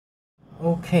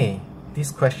Okay,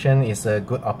 this question is a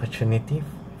good opportunity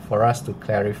for us to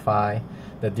clarify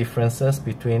the differences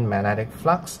between magnetic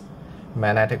flux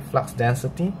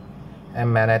density,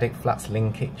 and magnetic flux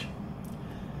linkage.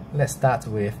 Let's start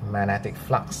with magnetic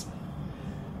flux.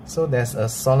 So there's a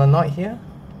solenoid here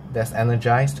that's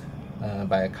energized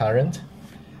by a current.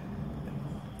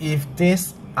 If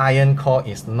this iron core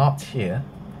is not here,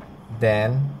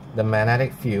 then the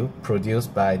magnetic field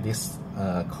produced by this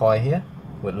coil here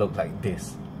would look like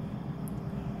this.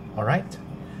 Alright?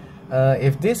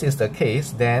 If this is the case,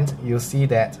 then you see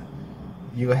that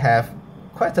you have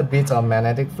quite a bit of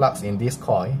magnetic flux in this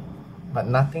coil, but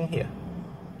nothing here.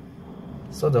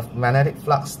 So the magnetic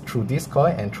flux through this coil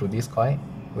and through this coil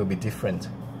will be different.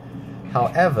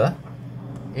 However,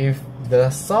 if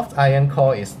the soft iron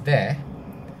core is there,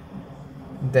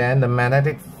 then the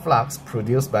magnetic flux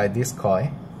produced by this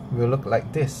coil will look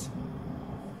like this.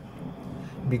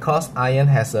 Because iron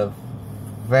has a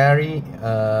very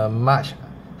much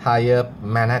higher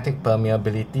magnetic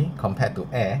permeability compared to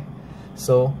air,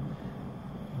 so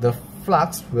the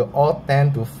flux will all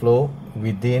tend to flow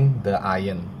within the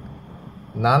iron.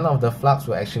 None of the flux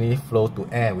will actually flow to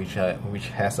air, which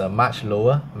has a much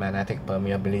lower magnetic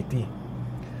permeability.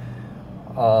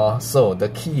 So the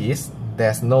key is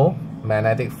there's no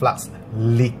magnetic flux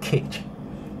leakage.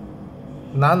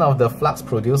 None of the flux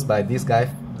produced by this guy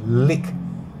leak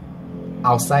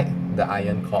outside the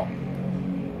iron core.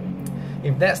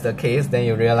 If that's the case, then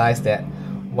you realize that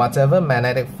whatever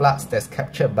magnetic flux that's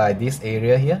captured by this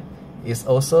area here is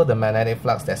also the magnetic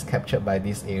flux that's captured by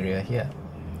this area here.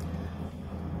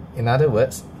 In other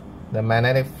words, the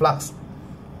magnetic flux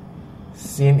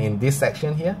seen in this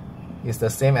section here is the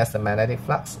same as the magnetic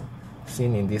flux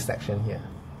seen in this section here.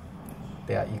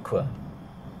 They are equal.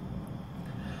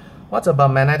 What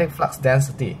about magnetic flux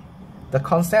density? The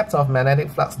concept of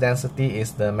magnetic flux density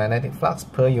is the magnetic flux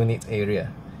per unit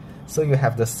area. So you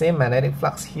have the same magnetic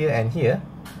flux here and here,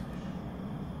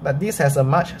 but this has a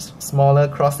much smaller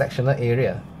cross-sectional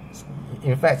area.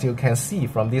 In fact, you can see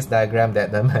from this diagram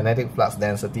that the magnetic flux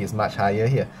density is much higher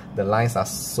here. The lines are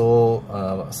so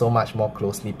much more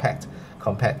closely packed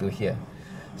compared to here.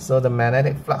 So the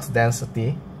magnetic flux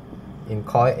density in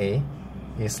coil A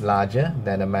is larger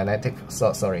than the magnetic,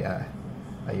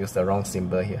 I used the wrong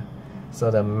symbol here. So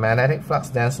the magnetic flux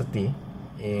density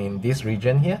in this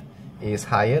region here is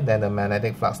higher than the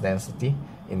magnetic flux density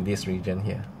in this region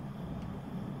here.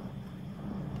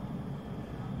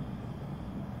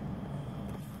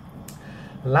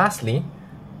 Lastly,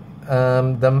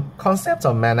 the concept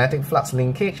of magnetic flux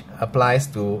linkage applies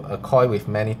to a coil with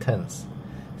many turns.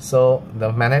 So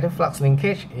the magnetic flux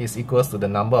linkage is equals to the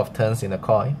number of turns in a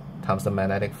coil times the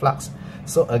magnetic flux.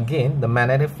 So again, the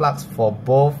magnetic flux for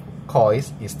both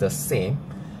coils is the same,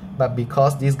 but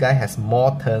because this guy has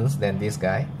more turns than this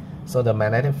guy, so the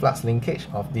magnetic flux linkage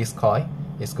of this coil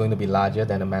is going to be larger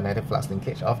than the magnetic flux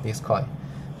linkage of this coil.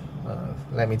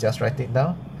 Let me just write it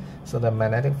down. So the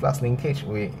magnetic flux linkage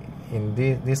in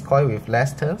this coil with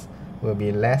less turns will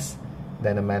be less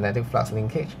than the magnetic flux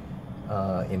linkage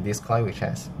in this coil which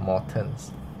has more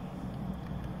turns.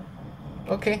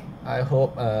 Okay, I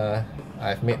hope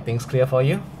I've made things clear for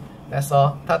you. That's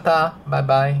all. Ta-ta,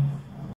 bye-bye.